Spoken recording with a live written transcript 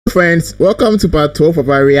Friends, welcome to part 12 of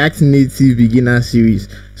our React Native beginner series.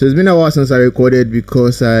 So it's been a while since I recorded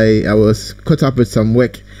because I was caught up with some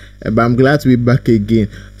work, but I'm glad to be back again.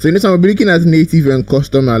 So in this time, we'll be looking at native and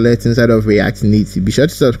custom alerts inside of React Native. Be sure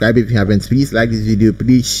to subscribe if you haven't. Please like this video,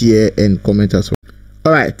 please share and comment as well.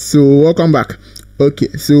 Alright, so welcome back. Okay,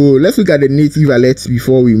 so let's look at the native alerts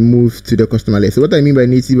before we move to the custom alerts. So what I mean by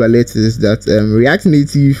native alerts is that React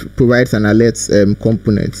Native provides an alerts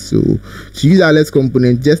component. So to use alerts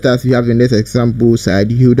component, just as we have in this example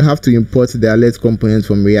side, you would have to import the alerts component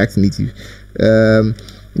from React Native.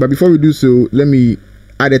 But before we do so, let me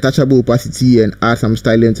add a touchable opacity and add some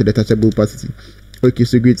styling to the touchable opacity. Okay,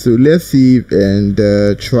 so great. So let's save and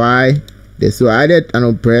try this. So I added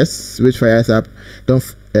an press which fires up.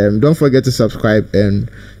 Don't forget to subscribe, and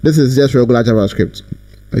this is just regular JavaScript.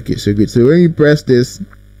 Okay, so good. So when you press this,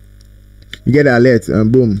 you get an alert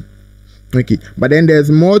and boom. Okay, but then there's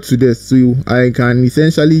more to this. So I can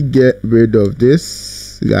essentially get rid of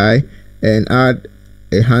this guy and add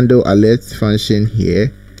a handle alert function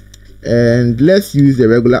here, and let's use the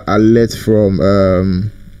regular alert from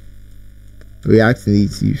React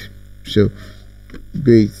Native. So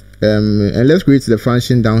great. And let's create the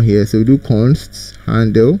function down here. So we do const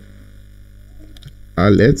handle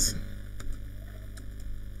alert.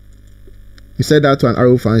 We set that to an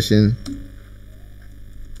arrow function,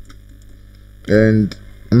 and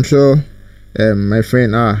I'm sure my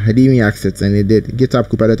friend I didn't access, and it did. GitHub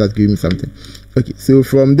Copilot has given me something. Okay, so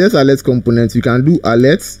from this alert component, you can do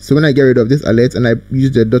alerts. So when I get rid of this alert and I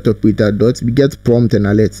use the dot operator dot, we get prompt and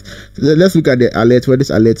alerts. So let's look at the alert, what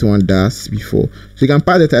this alert one does before. So you can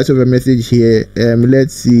pass the title of a message here.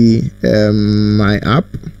 Let's see my app,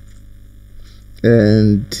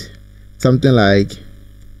 and something like,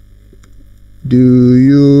 do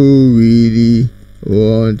you really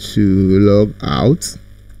want to log out?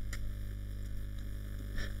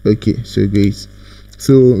 Okay, so great.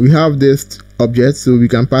 So we have this object, so we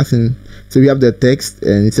can pass in. So we have the text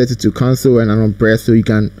and set it to cancel and an press, so you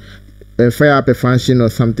can fire up a function or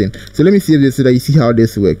something. So let me save this so that you see how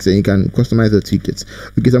this works and you can customize or tweak it.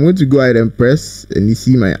 Okay, so I'm going to go ahead and press, and you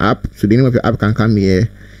see my app. So the name of your app can come here.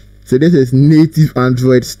 So this is native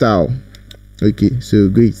Android style. Okay, so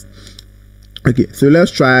great. Okay, so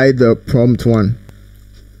let's try the prompt one.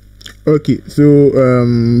 Okay, so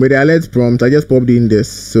with the alert prompt, I just popped in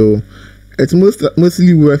this. So it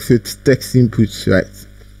mostly works with text inputs, right?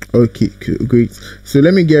 Okay, cool, great. So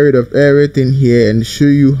let me get rid of everything here and show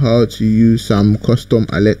you how to use some custom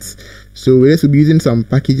alerts. So we'll be using some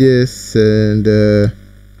packages, and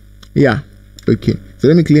yeah. Okay, so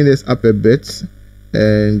let me clean this up a bit,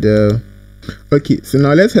 and okay, so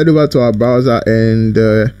now let's head over to our browser, and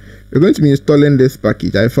we're going to be installing this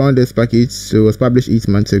package. I found this package, so it was published 8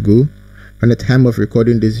 months ago on the time of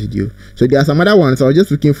recording this video. So there are some other ones. I was just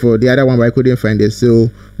looking for the other one, but I couldn't find it. So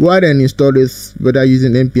go ahead and install this, whether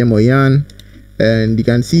using npm or yarn, and you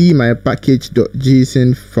can see my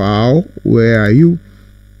package.json file. Where are you?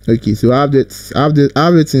 Okay, so I have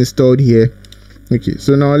it installed here. Okay,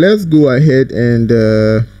 so now let's go ahead and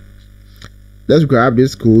let's grab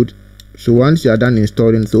this code. So once you are done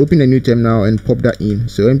installing, so open a new terminal and pop that in.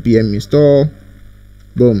 So npm install,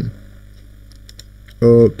 boom.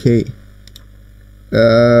 Okay.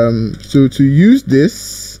 So to use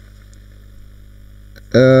this,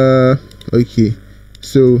 okay,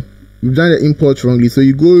 so we've done the import wrongly. So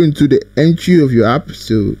you go into the entry of your app.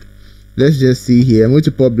 So let's just see here. I'm going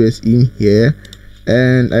to pop this in here,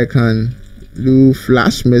 and I can do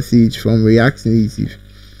flash message from React Native,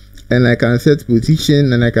 and I can set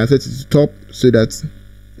position, and I can set it to top so that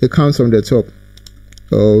it comes from the top.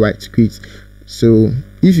 All right, great. So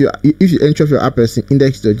if you enter your app as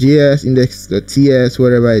index.js, index.ts,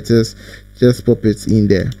 whatever it is, just pop it in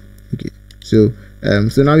there. Okay, so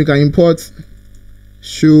so now we can import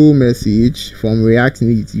show message from React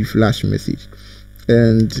Native flash message,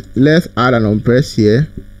 and let's add an on-press here.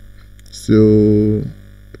 So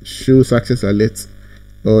show success alert,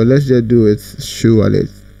 or let's just do it show alert.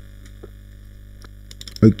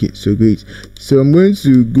 Okay, so great. So I'm going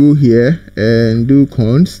to go here and do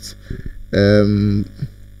const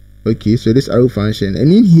okay, so this arrow function,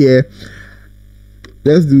 and in here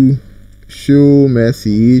let's do show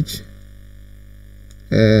message,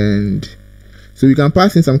 and so we can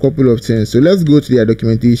pass in some couple of things. So let's go to their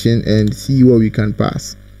documentation and see what we can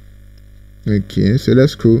pass. Okay, so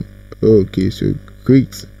let's go. Okay, so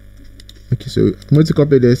great. Okay, so I'm going to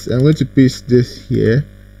copy this. I'm going to paste this here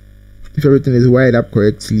if everything is wired up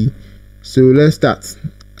correctly. So let's start.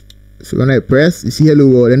 So when I press, you see hello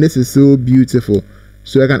world, and this is so beautiful.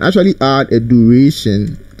 So I can actually add a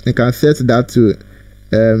duration. I can set that to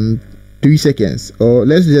 3 seconds, or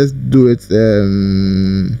let's just do it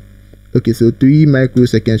okay, so 3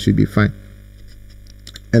 microseconds should be fine.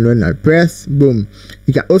 And when I press, boom,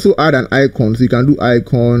 you can also add an icon. So you can do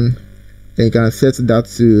icon and you can set that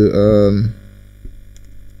to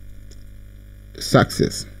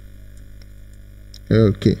success.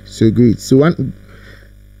 Okay, so great. So one,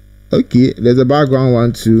 okay, there's a background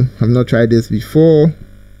one too. I've not tried this before.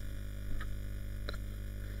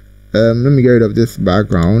 Let me get rid of this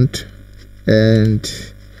background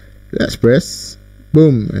and let's press,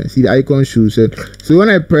 boom, and see the icon shows it. So when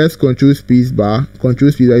I press control space bar,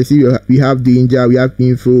 you see we have danger, we have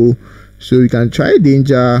info, so we can try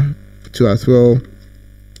danger too as well.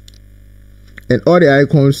 And all the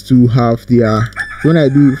icons to have their, so when I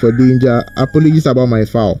do for danger, apologies about my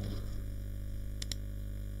file.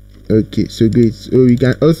 Okay, so great. So we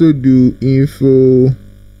can also do info.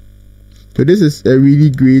 So this is a really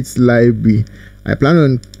great library.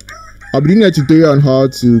 I'll be doing a tutorial on how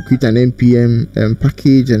to create an NPM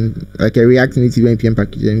package, and like a React Native NPM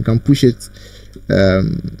package, and you can push it.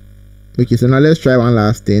 Okay, so now let's try one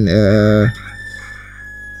last thing.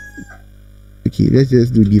 Okay, let's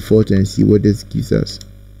just do default and see what this gives us.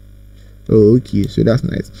 Oh, okay, so that's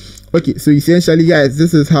nice. Okay, so essentially, guys,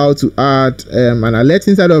 this is how to add an alert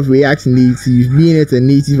inside of React Native, being it a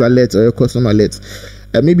native alert or a custom alert.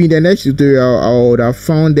 Maybe in the next tutorial I would have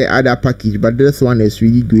found the other package, but this one is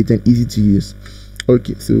really great and easy to use.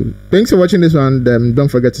 Okay, so thanks for watching this one. Don't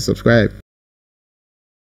forget to subscribe.